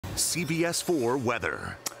CBS 4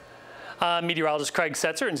 weather. Meteorologist Craig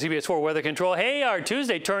Setzer in CBS 4 Weather Control. Hey, our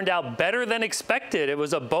Tuesday turned out better than expected. It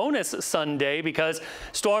was a bonus Sunday because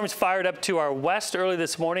storms fired up to our west early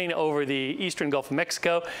this morning over the eastern Gulf of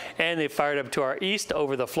Mexico, and they fired up to our east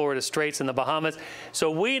over the Florida Straits and the Bahamas.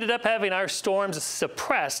 So we ended up having our storms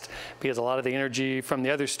suppressed because a lot of the energy from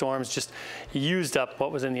the other storms just used up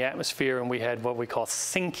what was in the atmosphere, and we had what we call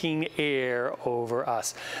sinking air over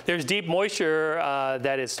us. There's deep moisture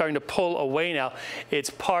that is starting to pull away now.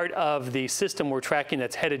 It's part of the system we're tracking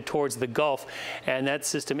that's headed towards the Gulf, and that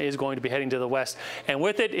system is going to be heading to the west. And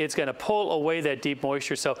with it, it's going to pull away that deep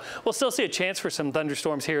moisture. So we'll still see a chance for some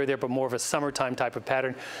thunderstorms here or there, but more of a summertime type of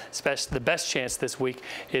pattern. The best chance this week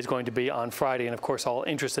is going to be on Friday. And of course, all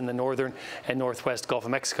interest in the northern and northwest Gulf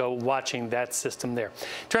of Mexico watching that system there.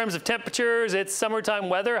 In terms of temperatures, it's summertime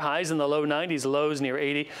weather, highs in the low 90s, lows near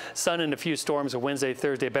 80. Sun and a few storms on Wednesday,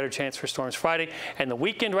 Thursday, better chance for storms Friday. And the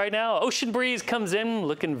weekend right now, ocean breeze comes in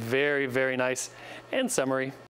looking very nice and summery.